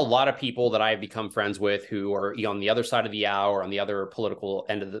 There's a lot of people that I have become friends with who are on the other side of the aisle or on the other political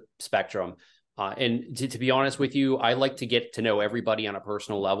end of the spectrum. And to be honest with you, I like to get to know everybody on a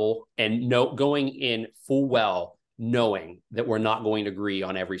personal level and going in full well, knowing that we're not going to agree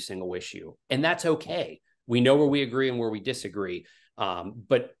on every single issue. And that's okay. We know where we agree and where we disagree.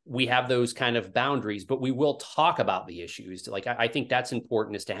 But we have those kind of boundaries, but we will talk about the issues. Like, I think that's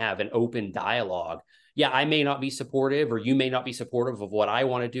important, is to have an open dialogue. Yeah, I may not be supportive, or you may not be supportive of what I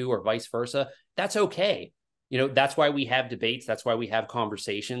want to do, or vice versa. That's okay. That's why we have debates. That's why we have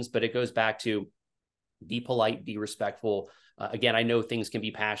conversations, but it goes back to be polite, be respectful. Again, I know things can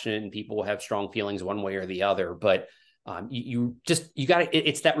be passionate and people will have strong feelings one way or the other, but you got to,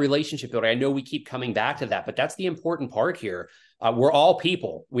 it's that relationship building. I know we keep coming back to that, but that's the important part here. We're all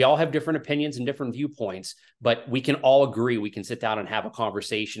people. We all have different opinions and different viewpoints, but we can all agree. We can sit down and have a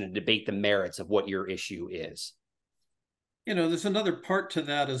conversation and debate the merits of what your issue is. There's another part to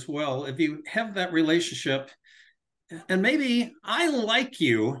that as well. If you have that relationship, and maybe I like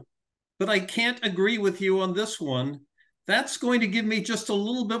you, but I can't agree with you on this one, that's going to give me just a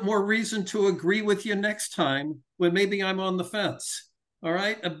little bit more reason to agree with you next time when maybe I'm on the fence. All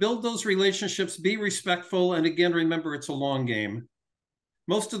right? Build those relationships, be respectful, and again, remember, it's a long game.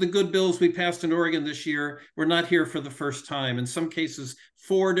 Most of the good bills we passed in Oregon this year were not here for the first time. In some cases,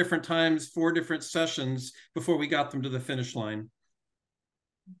 4 different times, 4 different sessions before we got them to the finish line.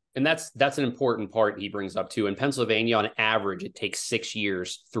 And that's an important part he brings up too. In Pennsylvania, on average, it takes 6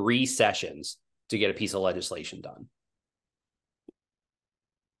 years, 3 sessions to get a piece of legislation done.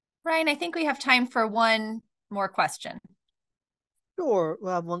 Ryan, I think we have time for one more question. Sure.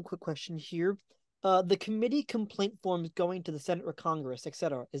 We'll have one quick question here. The committee complaint forms going to the Senate or Congress,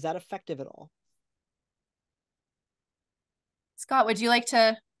 etc., is that effective at all? Scott, would you like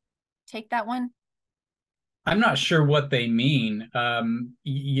to take that one? I'm not sure what they mean,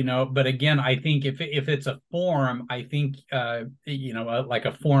 but again, I think if it's a form, I think, like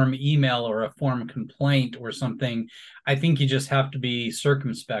a form email or a form complaint or something, I think you just have to be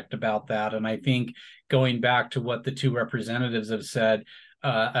circumspect about that. And I think, going back to what the 2 representatives have said,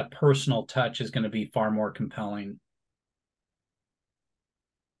 a personal touch is going to be far more compelling.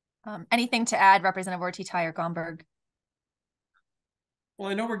 Anything to add, Representative Ortitay or Gomberg? Well,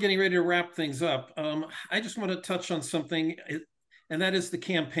 I know we're getting ready to wrap things up. I just want to touch on something, and that is the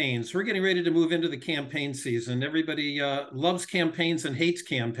campaigns. We're getting ready to move into the campaign season. Everybody loves campaigns and hates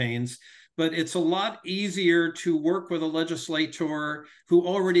campaigns, but it's a lot easier to work with a legislator who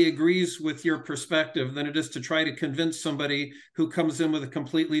already agrees with your perspective than it is to try to convince somebody who comes in with a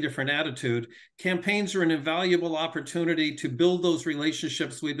completely different attitude. Campaigns are an invaluable opportunity to build those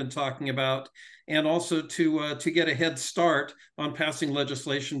relationships we've been talking about, and also to get a head start on passing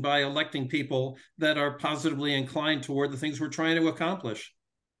legislation by electing people that are positively inclined toward the things we're trying to accomplish.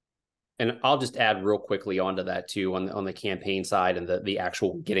 And I'll just add real quickly onto that too, on the campaign side and the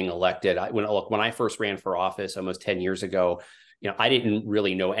actual getting elected. When I first ran for office almost 10 years ago, I didn't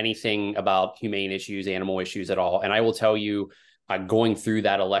really know anything about humane issues, animal issues at all. And I will tell you, going through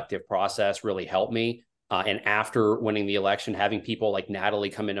that elective process really helped me. And after winning the election, having people like Natalie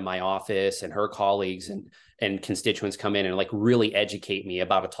come into my office and her colleagues and constituents come in and like really educate me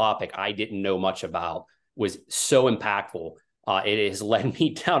about a topic I didn't know much about was so impactful. It has led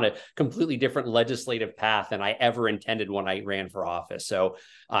me down a completely different legislative path than I ever intended when I ran for office. So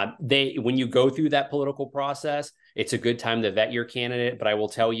when you go through that political process, it's a good time to vet your candidate. But I will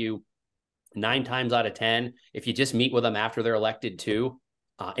tell you, 9 times out of 10, if you just meet with them after they're elected too,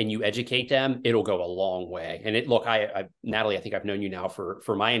 and you educate them, it'll go a long way. And Natalie, I think I've known you now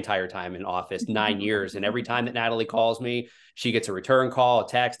for my entire time in office, 9 years. And every time that Natalie calls me, she gets a return call, a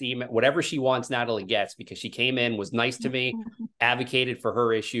text, email, whatever she wants, Natalie gets, because she came in, was nice to me, advocated for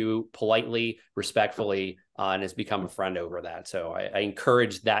her issue politely, respectfully, and has become a friend over that. So I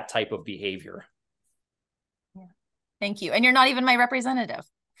encourage that type of behavior. Yeah. Thank you. And you're not even my representative.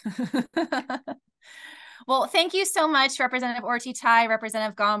 Well, thank you so much, Representative Ortitay,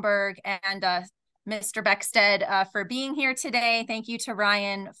 Representative Gomberg, and Mr. Beckstead for being here today. Thank you to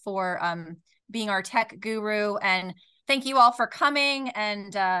Ryan for being our tech guru, and thank you all for coming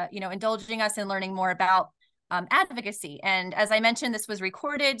and indulging us in learning more about advocacy. And as I mentioned, this was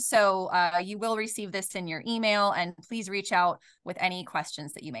recorded, so you will receive this in your email, and please reach out with any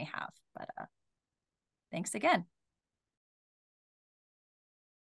questions that you may have. But thanks again.